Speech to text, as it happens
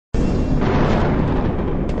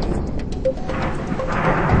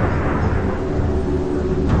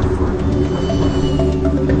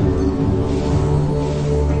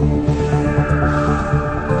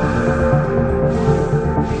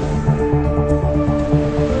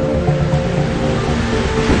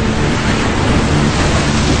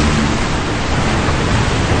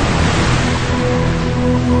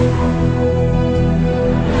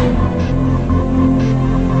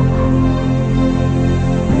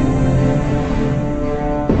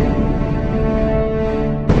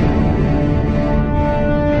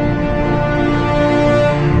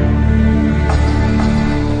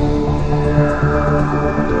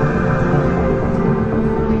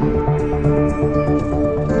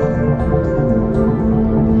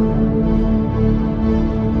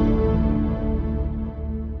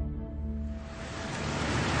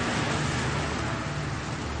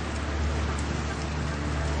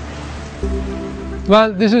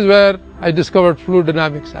Well, this is where I discovered fluid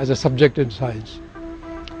dynamics as a subject in science.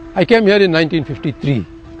 I came here in 1953.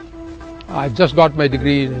 I just got my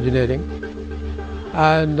degree in engineering,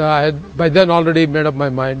 and I had by then already made up my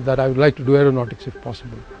mind that I would like to do aeronautics if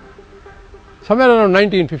possible. Somewhere around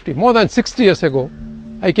 1950, more than 60 years ago,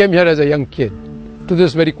 I came here as a young kid to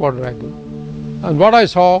this very quadrangle, and what I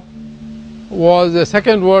saw was a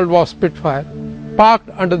Second World War Spitfire parked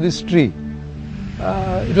under this tree.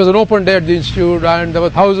 It was an open day at the institute, and there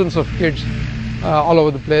were thousands of kids all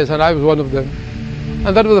over the place, and I was one of them.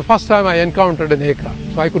 And that was the first time I encountered an aircraft,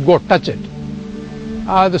 so I could go touch it.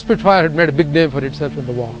 The Spitfire had made a big name for itself in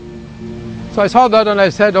the war. So I saw that and I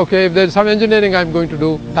said, okay, if there's some engineering I'm going to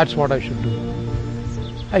do, that's what I should do.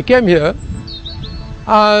 I came here,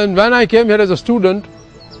 and when I came here as a student,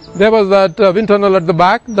 there was that wind tunnel at the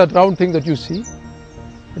back, that round thing that you see,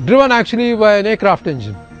 driven actually by an aircraft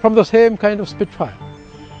engine from the same kind of Spitfire.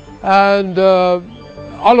 And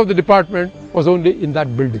all of the department was only in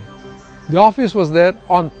that building. The office was there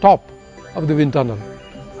on top of the wind tunnel,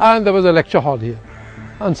 and there was a lecture hall here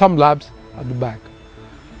and some labs at the back.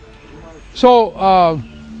 So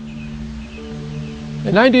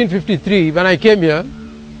in 1953, when I came here,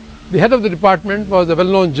 the head of the department was a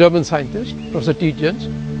well-known German scientist, Professor Tietjens,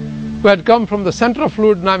 who had come from the Center of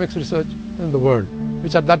Fluid Dynamics Research in the world,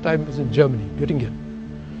 which at that time was in Germany, Göttingen.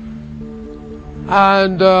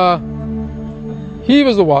 And he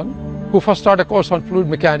was the one who first started a course on fluid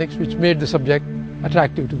mechanics, which made the subject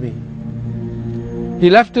attractive to me. He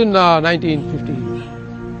left in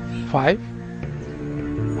 1955,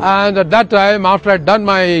 and at that time, after I'd done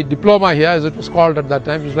my diploma here, as it was called at that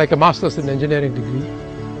time, it was like a master's in engineering degree,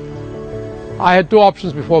 I had two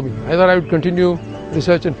options before me. Either I would continue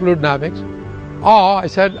research in fluid dynamics, or I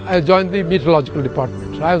said I'll join the meteorological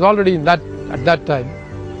department. So I was already at that time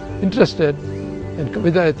interested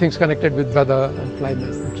with things connected with weather and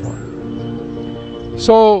climate and so on.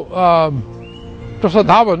 So Professor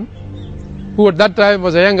Dhawan, who at that time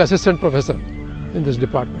was a young assistant professor in this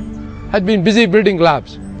department, had been busy building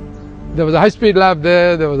labs. There was a high-speed lab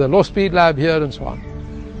there, there was a low-speed lab here and so on.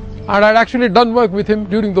 And I'd actually done work with him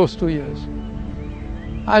during those 2 years.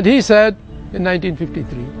 And he said in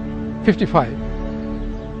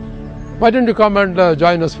 1955, why don't you come and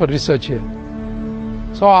join us for research here?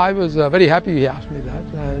 So I was very happy he asked me that,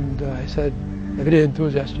 and I said, very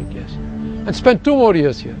enthusiastic, yes. And spent 2 more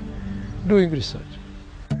years here doing research.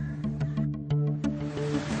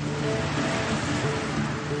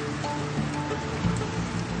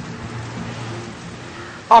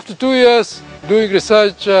 After 2 years doing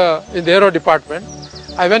research in the aero department,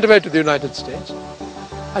 I went away to the United States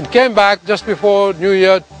and came back just before New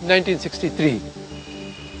Year 1963.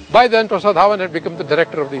 By then, Professor Dhawan had become the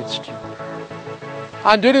director of the institute.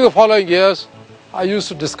 And during the following years, I used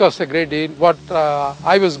to discuss a great deal what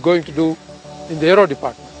I was going to do in the aero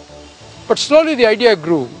department. But slowly the idea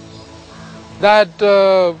grew that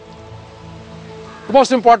the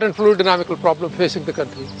most important fluid dynamical problem facing the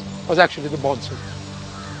country was actually the monsoon.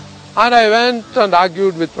 And I went and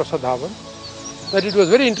argued with Professor Dhawan that it was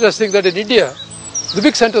very interesting that in India, the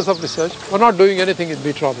big centers of research were not doing anything in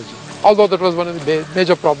meteorology, although that was one of the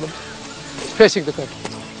major problems facing the country.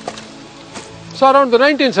 So around the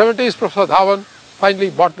 1970s, Professor Dhawan finally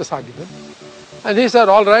bought this argument, and he said,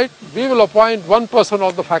 all right, we will appoint one person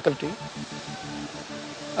on the faculty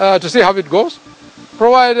to see how it goes,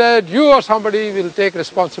 provided you or somebody will take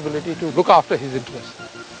responsibility to look after his interests.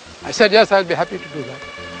 I said, yes, I'll be happy to do that.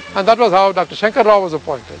 And that was how Dr. Shankar Rao was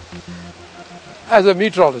appointed as a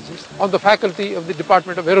meteorologist on the faculty of the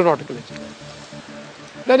Department of Aeronautical Engineering.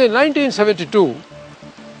 Then in 1972,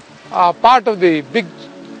 part of the big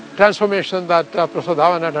transformation that Professor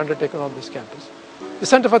Dhawan had undertaken on this campus, the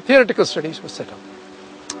Center for Theoretical Studies was set up.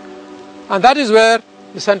 And that is where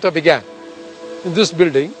the center began, in this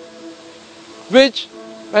building, which,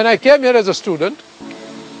 when I came here as a student,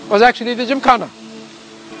 was actually the Gymkhana.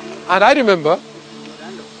 And I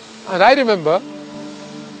remember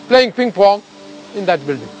playing ping pong in that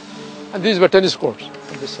building. And these were tennis courts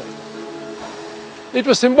on this side. It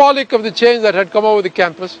was symbolic of the change that had come over the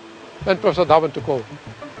campus when Professor Dhawan took over.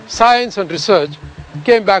 Science and research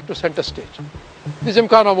came back to center stage. The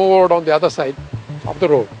Gymkhana moved on the other side of the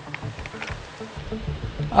road.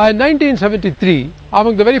 In 1973,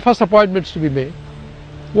 among the very first appointments to be made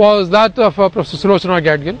was that of Professor Sulochana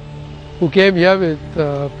Gadgil, who came here with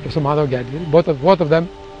Professor Madhav Gadgil. Both of them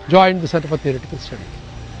joined the Center for Theoretical Studies.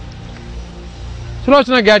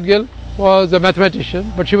 Sulochana Gadgil was a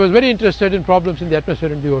mathematician, but she was very interested in problems in the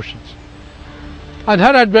atmosphere and the oceans. And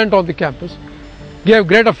her advent on the campus gave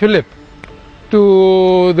greater fillip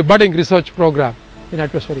to the budding research program in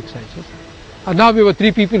atmospheric sciences. And now we were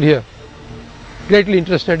 3 people here, greatly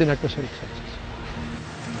interested in atmospheric sciences.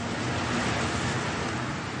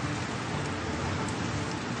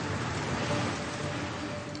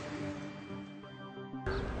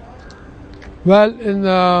 Well, in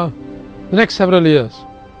the next several years,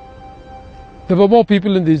 there were more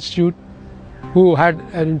people in the institute who had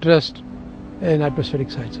an interest in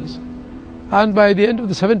atmospheric sciences. And by the end of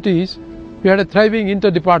the 70s, we had a thriving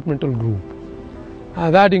interdepartmental group.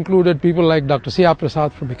 And that included people like Dr. C.R.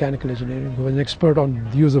 Prasad from mechanical engineering, who was an expert on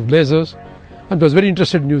the use of lasers and was very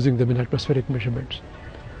interested in using them in atmospheric measurements.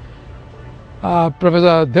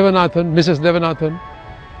 Professor Devanathan, Mrs. Devanathan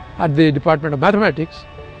at the Department of Mathematics,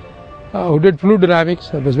 who did fluid dynamics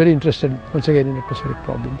and was very interested once again in atmospheric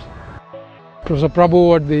problems. Professor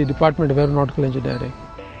Prabhu at the Department of Aeronautical Engineering.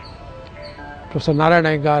 Professor Narayan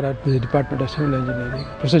Iyengar at the Department of Civil Engineering.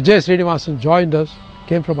 Professor J. Srinivasan joined us,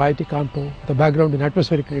 came from IIT Kanpur with a background in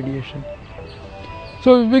atmospheric radiation.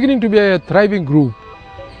 So we were beginning to be a thriving group,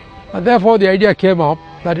 and therefore the idea came up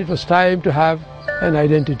that it was time to have an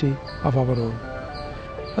identity of our own.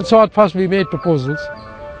 And so at first we made proposals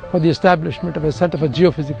for the establishment of a Center for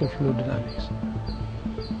Geophysical Fluid Dynamics.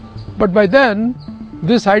 But by then,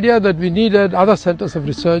 this idea that we needed other centers of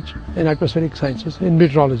research in atmospheric sciences, in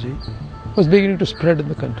meteorology, was beginning to spread in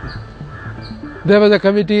the country. There was a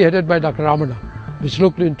committee headed by Dr. Ramana, which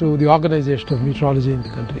looked into the organization of meteorology in the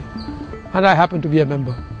country. And I happened to be a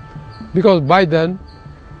member, because by then,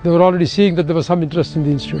 they were already seeing that there was some interest in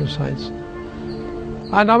the Institute of Science.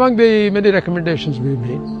 And among the many recommendations we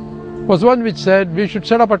made, was one which said we should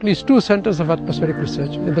set up at least 2 centers of atmospheric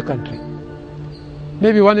research in the country.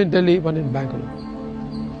 Maybe one in Delhi, one in Bangalore.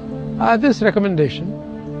 This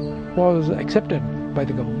recommendation was accepted by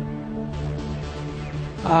the government.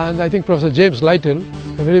 And I think Professor James Lytle,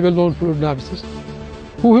 a very well-known fluid dynamicist,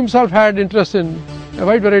 who himself had interest in a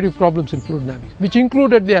wide variety of problems in fluid dynamics, which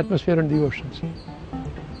included the atmosphere and the oceans.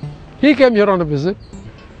 He came here on a visit,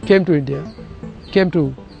 came to India, came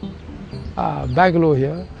to Bangalore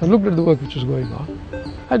here, and looked at the work which was going on,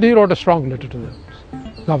 and he wrote a strong letter to the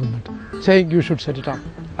government saying you should set it up.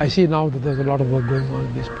 I see now that there's a lot of work going on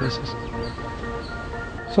in these places.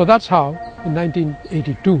 So that's how in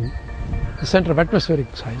 1982 the Center of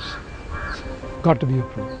Atmospheric Science got to be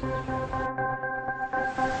approved.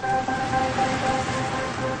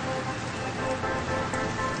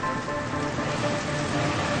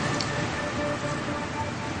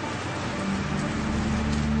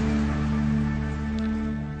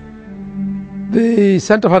 The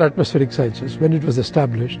Center for Atmospheric Sciences, when it was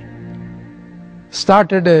established,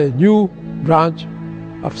 started a new branch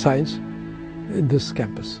of science in this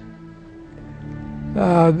campus.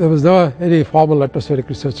 There was never any formal atmospheric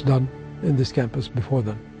research done in this campus before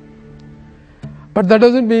then. But that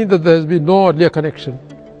doesn't mean that there has been no earlier connection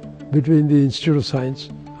between the Institute of Science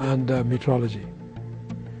and meteorology.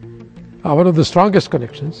 One of the strongest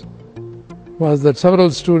connections was that several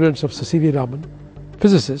students of Sir C.V. Raman,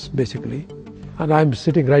 physicists basically, and I'm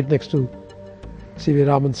sitting right next to C.V.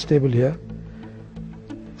 Raman's table here,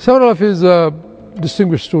 several of his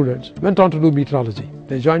distinguished students went on to do meteorology.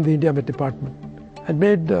 They joined the India Met Department and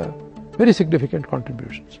made very significant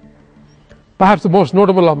contributions. Perhaps the most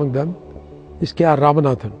notable among them is K.R.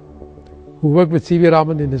 Ramanathan, who worked with C.V.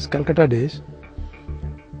 Raman in his Calcutta days,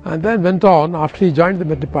 and then went on, after he joined the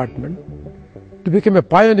Met Department, to become a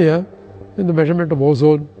pioneer in the measurement of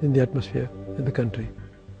ozone in the atmosphere in the country.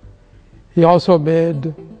 He also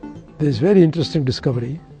made this very interesting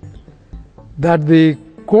discovery that the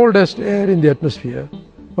coldest air in the atmosphere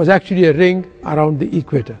was actually a ring around the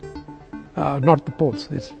equator, not the poles,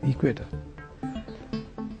 it's the equator.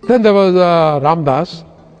 Then there was Ramdas,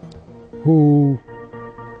 who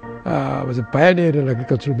was a pioneer in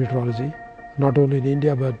agricultural meteorology, not only in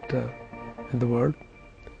India but in the world.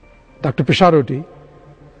 Dr. Pisharoti,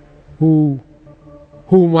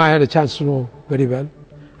 whom I had a chance to know very well.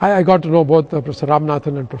 I got to know both Professor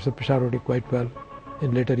Ramanathan and Professor Pisharoti quite well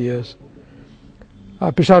in later years.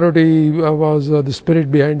 Pisharoti was the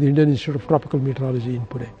spirit behind the Indian Institute of Tropical Meteorology in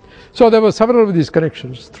Pune. So there were several of these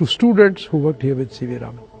connections through students who worked here with C.V.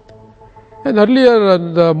 Raman. An earlier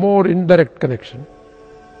and more indirect connection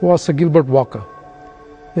was Sir Gilbert Walker,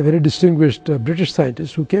 a very distinguished British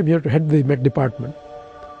scientist who came here to head the Met Department.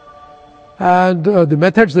 And the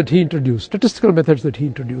methods that he introduced, statistical methods that he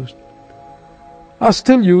introduced, are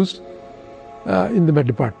still used in the Met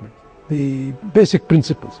Department. The basic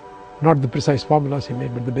principles, not the precise formulas he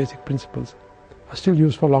made, but the basic principles are still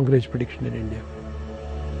used for long-range prediction in India.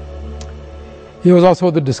 He was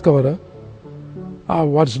also the discoverer of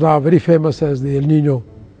what's now very famous as the El Nino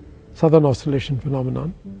Southern Oscillation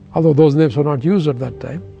phenomenon, although those names were not used at that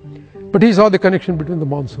time. But he saw the connection between the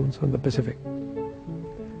monsoons and the Pacific.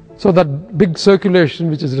 So that big circulation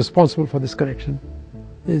which is responsible for this connection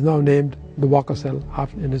is now named the Walker Cell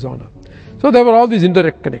in his honor. So there were all these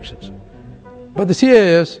indirect connections. But the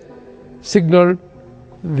CIIS signaled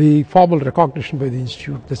the formal recognition by the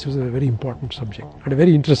Institute. This was a very important subject and a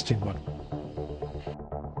very interesting one.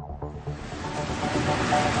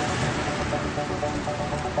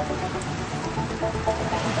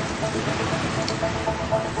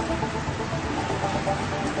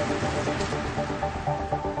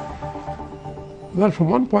 Well, from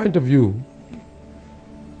one point of view,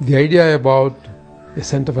 the idea about a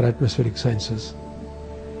Center for Atmospheric Sciences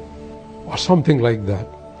or something like that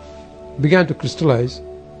began to crystallize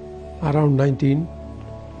around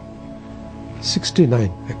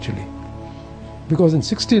 1969 actually, because in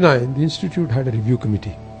 69 the Institute had a review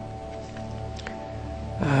committee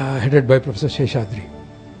headed by Professor Seshadri,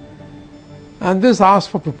 and this asked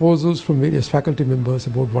for proposals from various faculty members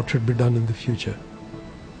about what should be done in the future.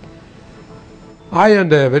 I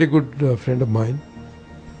and a very good friend of mine,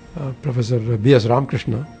 Professor B.S.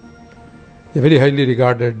 Ramakrishna, a very highly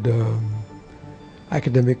regarded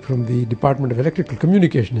academic from the Department of Electrical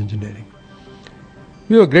Communication Engineering.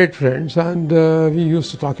 We were great friends, and we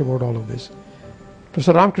used to talk about all of this.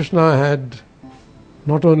 Professor Ramakrishna had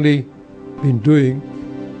not only been doing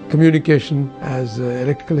communication as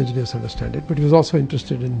electrical engineers understand it, but he was also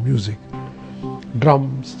interested in music,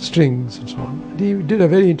 drums, strings, and so on. And he did a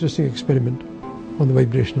very interesting experiment on the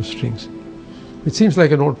vibration of strings. It seems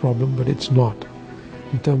like an old problem, but it's not,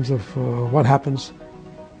 in terms of what happens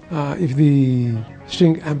if the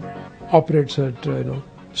string operates at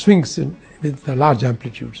swings with large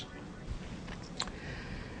amplitudes.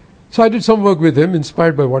 So I did some work with him,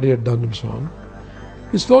 inspired by what he had done and so on.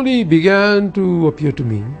 It slowly began to appear to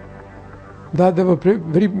me that there were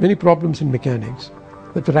very many problems in mechanics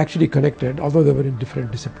that were actually connected, although they were in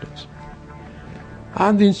different disciplines.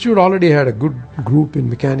 And the Institute already had a good group in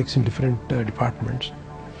mechanics in different departments.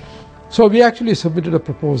 So we actually submitted a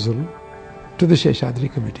proposal to the Seshadri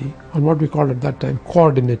committee on what we called at that time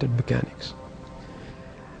coordinated mechanics.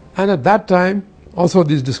 And at that time also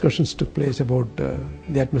these discussions took place about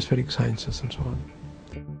the atmospheric sciences and so on.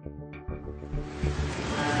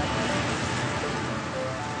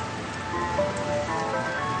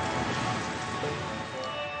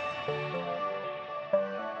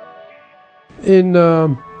 In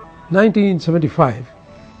 1975,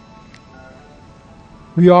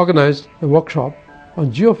 we organized a workshop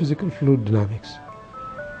on geophysical fluid dynamics.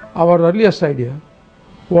 Our earliest idea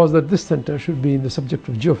was that this center should be in the subject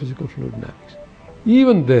of geophysical fluid dynamics.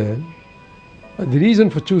 Even then, the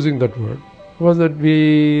reason for choosing that word was that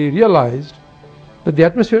we realized that the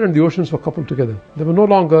atmosphere and the oceans were coupled together. They were no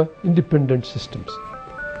longer independent systems.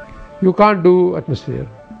 You can't do atmosphere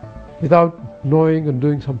without knowing and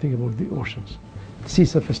doing something about the oceans. Sea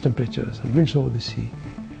surface temperatures and winds over the sea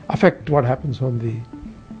affect what happens on the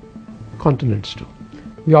continents too.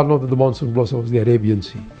 We all know that the monsoon blows over the Arabian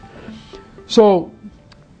Sea. So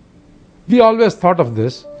we always thought of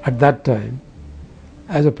this at that time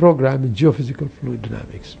as a program in geophysical fluid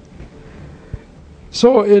dynamics.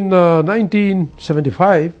 So in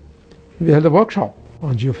 1975, we held a workshop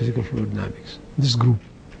on geophysical fluid dynamics, this group,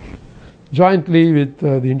 jointly with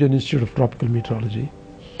the Indian Institute of Tropical Meteorology.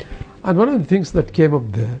 And one of the things that came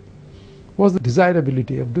up there was the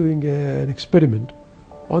desirability of doing an experiment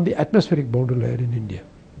on the atmospheric boundary layer in India.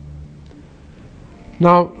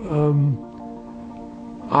 Now,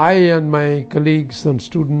 I and my colleagues and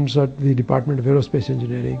students at the Department of Aerospace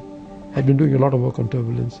Engineering had been doing a lot of work on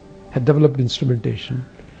turbulence, had developed instrumentation,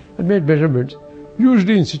 and made measurements,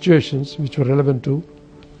 usually in situations which were relevant to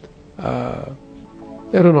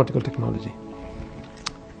aeronautical technology.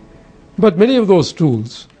 But many of those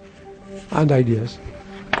tools and ideas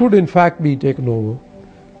could in fact be taken over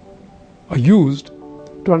or used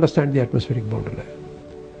to understand the atmospheric boundary layer.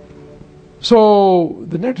 So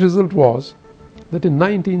the net result was that in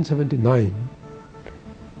 1979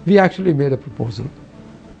 we actually made a proposal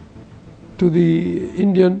to the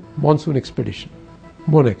Indian Monsoon Expedition,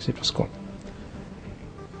 MONEX it was called.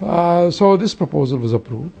 So this proposal was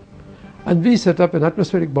approved, and we set up an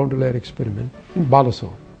atmospheric boundary layer experiment in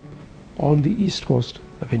Balasore on the east coast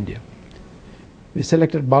of India. We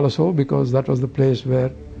selected Balasore because that was the place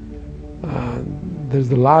where there is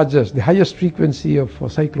the highest frequency of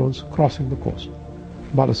cyclones crossing the coast,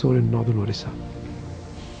 Balasore in northern Orissa.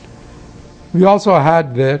 We also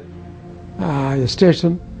had there a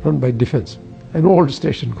station run by Defence, an old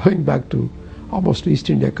station going back to almost East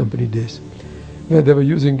India Company days, where they were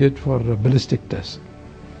using it for ballistic tests.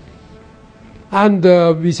 And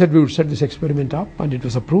we said we would set this experiment up, and it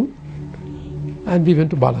was approved. and we went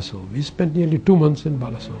to Balasore. We spent nearly 2 months in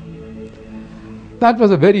Balasore. That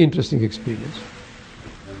was a very interesting experience.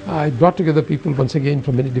 I brought together people once again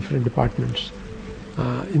from many different departments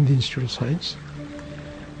in the Institute of Science,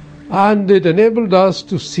 and it enabled us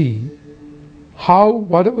to see how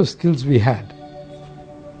whatever skills we had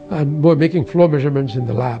and were making flow measurements in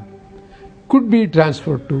the lab could be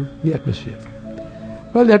transferred to the atmosphere.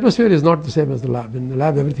 Well, the atmosphere is not the same as the lab. In the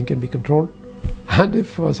lab, everything can be controlled, and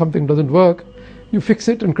if something doesn't work, you fix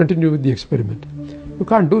it and continue with the experiment. You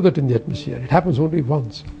can't do that in the atmosphere. It happens only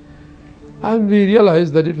once. And we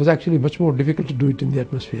realized that it was actually much more difficult to do it in the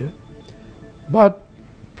atmosphere. But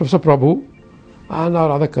Professor Prabhu and our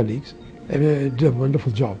other colleagues did a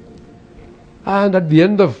wonderful job. And at the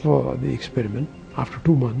end of the experiment, after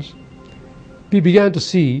 2 months, we began to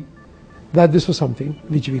see that this was something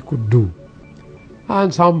which we could do.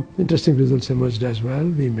 And some interesting results emerged as well.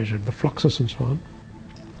 We measured the fluxes and so on.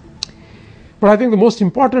 But I think the most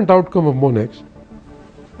important outcome of MONEX,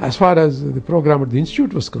 as far as the program at the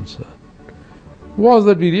Institute was concerned, was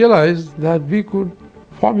that we realized that we could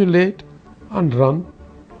formulate and run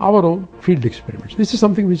our own field experiments. This is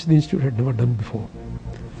something which the Institute had never done before.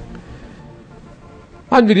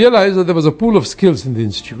 And we realized that there was a pool of skills in the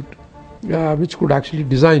Institute which could actually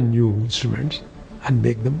design new instruments and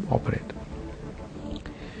make them operate.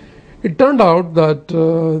 It turned out that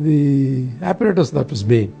the apparatus that was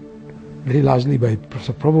made very largely by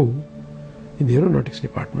Professor Prabhu in the aeronautics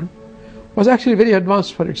department was actually very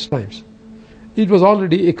advanced for its times. It was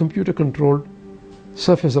already a computer-controlled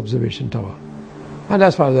surface observation tower, and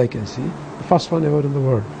as far as I can see, the first one ever in the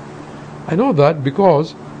world. I know that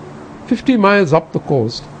because 50 miles up the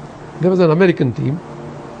coast there was an American team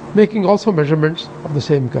making also measurements of the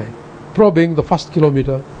same kind, probing the first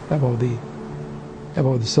kilometer above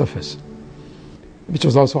the surface, which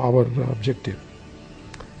was also our objective.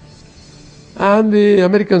 And the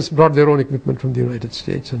Americans brought their own equipment from the United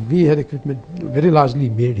States, and we had equipment very largely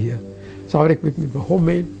made here. So our equipment was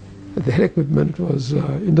homemade, and their equipment was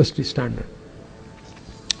industry standard.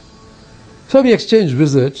 So we exchanged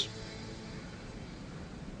visits.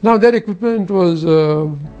 Now their equipment was,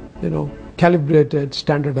 calibrated,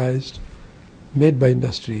 standardized, made by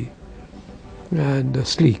industry, and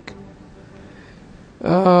sleek.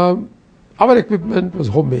 Our equipment was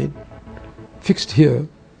homemade, fixed here,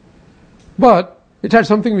 but it had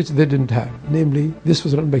something which they didn't have, namely this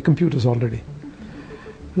was run by computers already.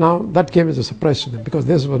 Now that came as a surprise to them because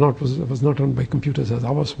theirs was not run by computers as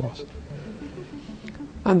ours was.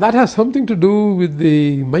 And that has something to do with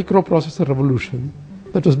the microprocessor revolution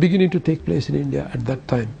that was beginning to take place in India at that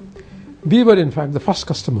time. We were in fact the first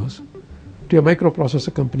customers to a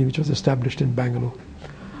microprocessor company which was established in Bangalore.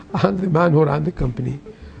 And the man who ran the company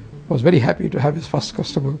was very happy to have his first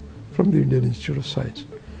customer from the Indian Institute of Science.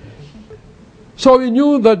 So we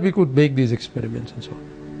knew that we could make these experiments and so on.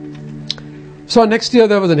 So next year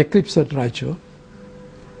there was an eclipse at Raichur,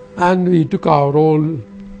 and we took our old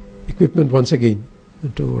equipment once again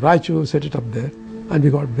to Raichur, set it up there, and we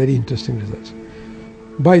got very interesting results.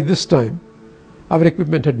 By this time, our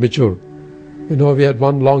equipment had matured. We had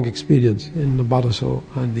one long experience in Balasore,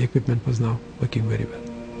 and the equipment was now working very well.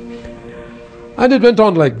 And it went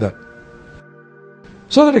on like that.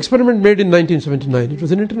 So that experiment made in 1979, it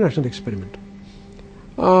was an international experiment,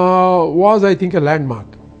 was I think a landmark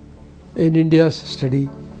in India's study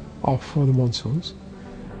of the monsoons,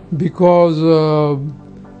 because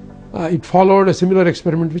it followed a similar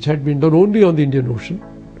experiment which had been done only on the Indian Ocean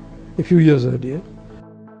a few years earlier,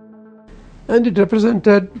 and it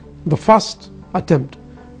represented the first attempt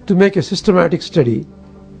to make a systematic study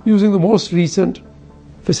using the most recent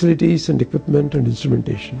facilities and equipment and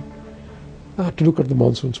instrumentation to look at the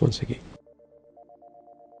monsoons once again.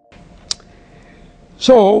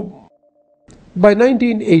 So by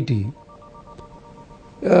 1980,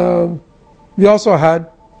 we also had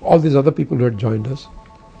all these other people who had joined us,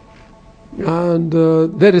 and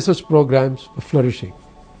their research programs were flourishing.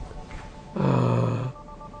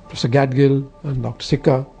 Professor Gadgil and Dr.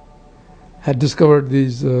 Sikka had discovered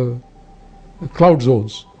these cloud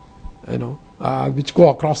zones, which go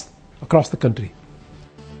across the country.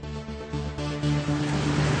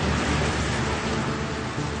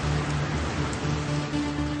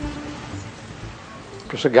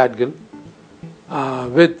 Professor Gadgil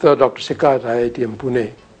with Dr. Sikka at IIT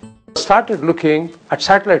Pune started looking at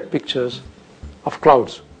satellite pictures of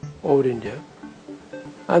clouds over India,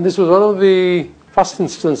 and this was one of the first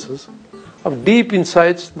instances of deep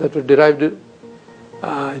insights that were derived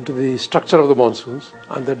into the structure of the monsoons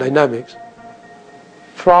and the dynamics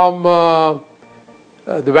from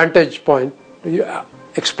the vantage point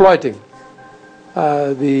exploiting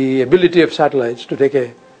the ability of satellites to take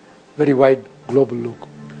a very wide global look.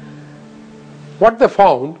 What they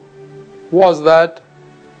found was that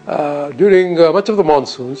during much of the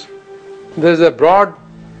monsoons, there is a broad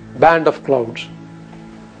band of clouds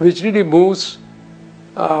which really moves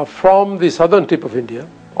from the southern tip of India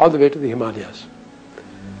all the way to the Himalayas.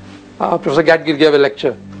 Professor Gadgil gave a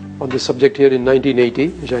lecture on this subject here in 1980,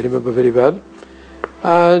 which I remember very well.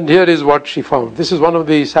 And here is what she found. This is one of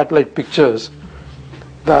the satellite pictures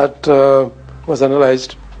that was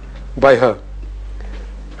analyzed by her.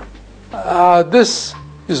 This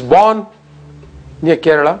is born near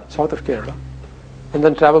Kerala, south of Kerala, and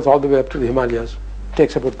then travels all the way up to the Himalayas. It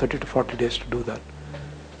takes about 30 to 40 days to do that.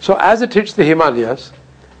 So as it hits the Himalayas,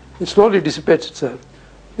 it slowly dissipates itself.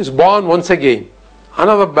 It's born once again.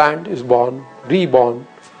 Another band is born, reborn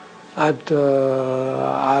at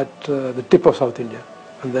the tip of South India,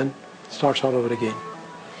 and then starts all over again.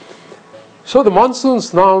 So the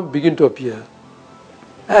monsoons now begin to appear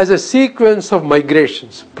as a sequence of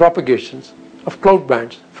migrations, propagations of cloud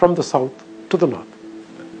bands from the south to the north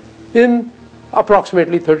in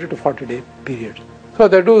approximately 30 to 40 day periods. So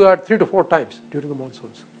they do that 3 to 4 times during the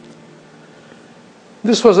monsoons.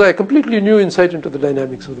 This was a completely new insight into the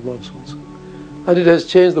dynamics of the monsoons, and it has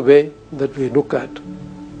changed the way that we look at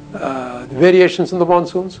the variations in the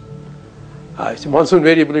monsoons. Monsoon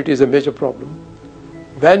variability is a major problem.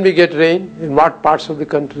 When we get rain, in what parts of the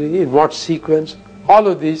country, in what sequence, all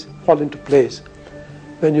of these fall into place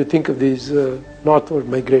when you think of these northward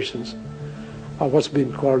migrations of what's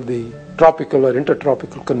been called the tropical or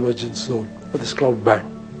intertropical convergence zone of this cloud band.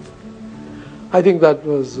 I think that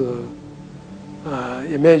was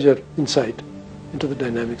a major insight into the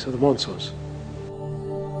dynamics of the monsoons.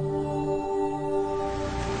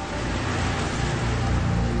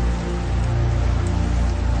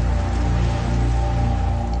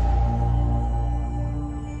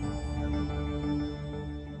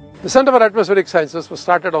 The Center for Atmospheric Sciences was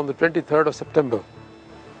started on the 23rd of September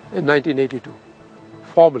in 1982,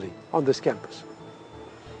 formally on this campus.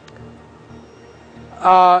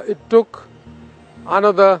 It took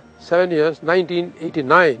another 7 years,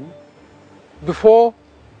 1989, before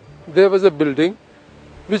there was a building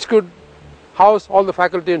which could house all the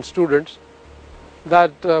faculty and students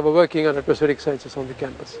that were working on atmospheric sciences on the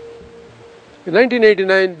campus. In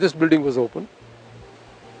 1989, this building was open,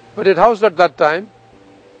 but it housed at that time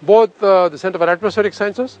both the Center for Atmospheric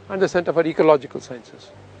Sciences and the Center for Ecological Sciences.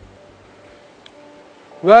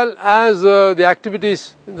 Well, as the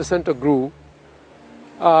activities in the center grew,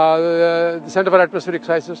 the Center for Atmospheric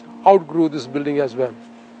Sciences outgrew this building as well.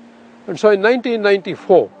 And so in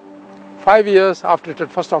 1994, 5 years after it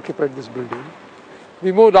had first occupied this building,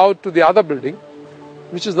 we moved out to the other building,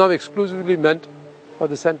 which is now exclusively meant for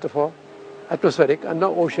the Center for Atmospheric and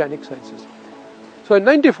now Oceanic Sciences. So in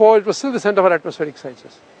 1994, it was still the Center for Atmospheric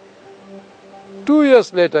Sciences. 2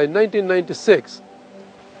 years later, in 1996,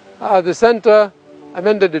 the center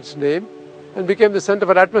amended its name and became the Center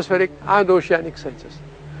for Atmospheric and Oceanic Sciences.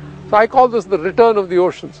 So I call this the return of the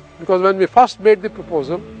oceans, because when we first made the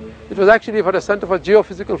proposal, it was actually for a Center for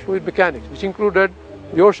Geophysical Fluid Mechanics, which included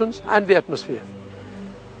the oceans and the atmosphere.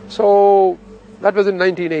 So that was in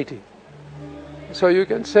 1980. So you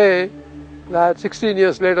can say that 16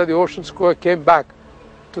 years later, the ocean score came back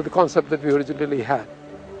to the concept that we originally had.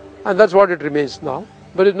 And that's what it remains now.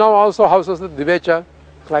 But it now also houses the Divecha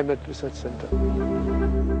Climate Research Center.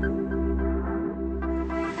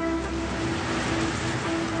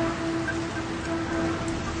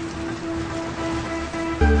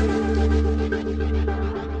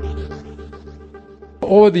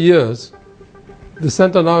 Over the years, the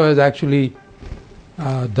center now has actually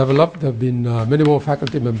developed. There have been many more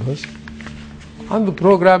faculty members. And the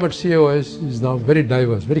program at COS is now very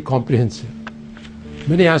diverse, very comprehensive.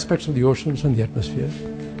 Many aspects of the oceans and the atmosphere,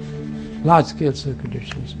 large-scale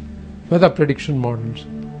circulations, weather prediction models,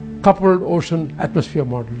 coupled ocean-atmosphere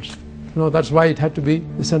models. That's why it had to be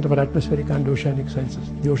the Center for Atmospheric and Oceanic Sciences.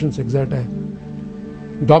 The oceans exert a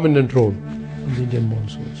dominant role in the Indian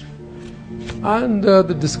monsoons. And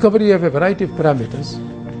the discovery of a variety of parameters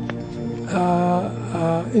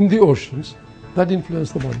in the oceans that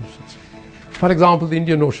influence the monsoons. For example, the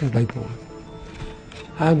Indian Ocean Dipole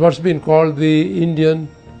and what's been called the Indian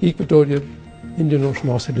Equatorial Indian Ocean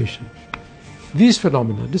Oscillation. These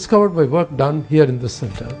phenomena, discovered by work done here in the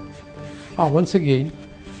center, are once again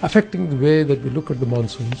affecting the way that we look at the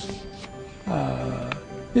monsoons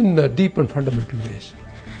in deep and fundamental ways.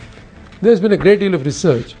 There's been a great deal of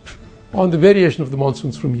research on the variation of the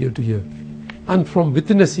monsoons from year to year and from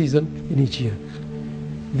within a season in each year.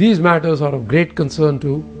 These matters are of great concern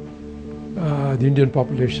to the Indian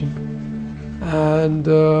population, And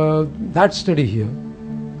that study here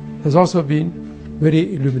has also been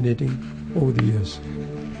very illuminating over the years.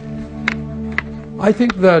 I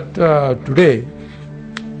think that today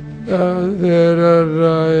there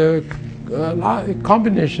are a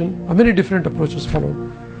combination of many different approaches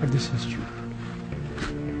followed at this institute.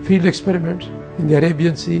 Field experiments in the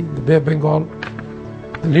Arabian Sea, the Bay of Bengal,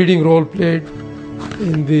 the leading role played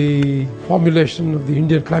in the formulation of the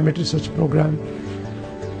Indian Climate Research Program,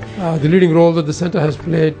 the leading role that the center has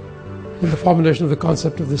played in the formulation of the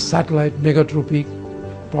concept of this satellite, Megatropic,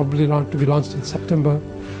 probably to be launched in September,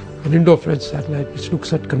 an Indo-French satellite which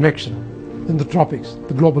looks at convection in the tropics,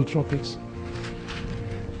 the global tropics.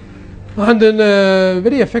 And then a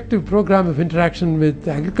very effective program of interaction with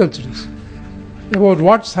agriculturists about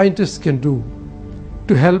what scientists can do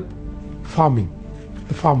to help farming,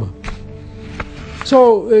 the farmer.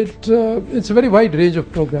 So it's a very wide range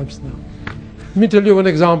of programs now. Let me tell you one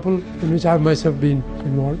example in which I have myself been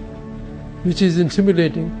involved, which is in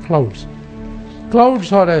simulating clouds.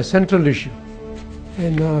 Clouds are a central issue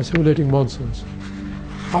in simulating monsoons.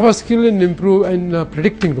 Our skill in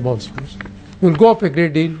predicting the monsoons will go up a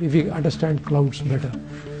great deal if we understand clouds better.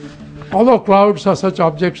 Although clouds are such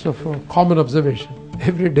objects of common observation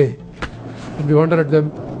every day, and we wonder at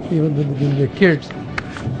them even when we're kids,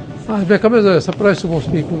 it may come as a surprise to most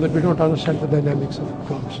people that we don't understand the dynamics of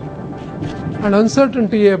clouds. And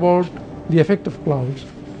uncertainty about the effect of clouds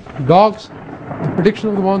dogs the prediction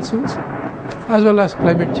of the monsoons as well as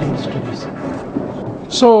climate change studies.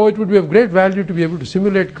 So it would be of great value to be able to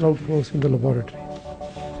simulate cloud flows in the laboratory.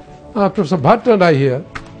 Professor Bhatt and I here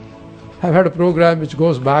have had a program which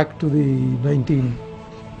goes back to the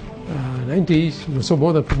 1990s, so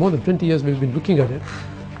for more than 20 years we've been looking at it.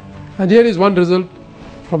 And here is one result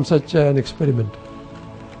from such an experiment.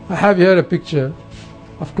 I have here a picture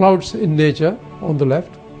of clouds in nature on the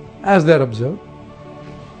left as they are observed,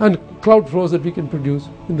 and cloud flows that we can produce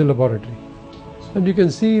in the laboratory. And you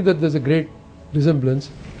can see that there's a great resemblance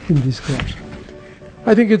in these clouds.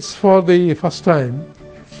 I think it's for the first time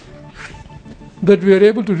that we are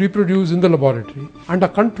able to reproduce in the laboratory under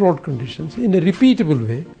controlled conditions in a repeatable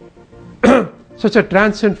way such a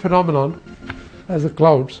transient phenomenon as the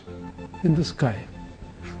clouds in the sky.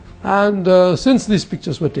 And since these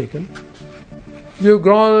pictures were taken, we have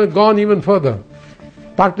gone even further,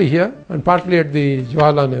 partly here and partly at the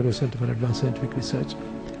Jawaharlal Nehru Center for Advanced Scientific Research,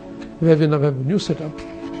 where we now have a new setup.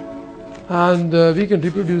 And we can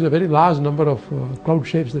reproduce a very large number of cloud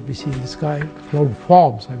shapes that we see in the sky, cloud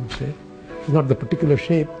forms, I would say, not the particular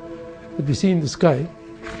shape that we see in the sky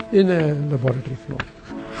in a laboratory flow.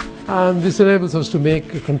 And this enables us to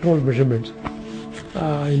make controlled measurements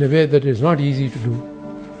in a way that is not easy to do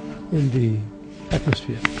in the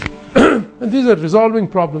atmosphere. And these are resolving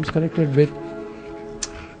problems connected with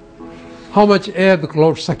how much air the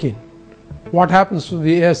clouds suck in, what happens to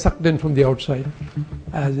the air sucked in from the outside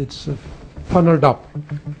as it's funneled up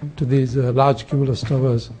to these large cumulus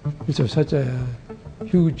towers which have such a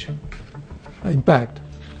huge impact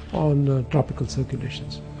on tropical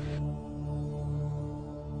circulations.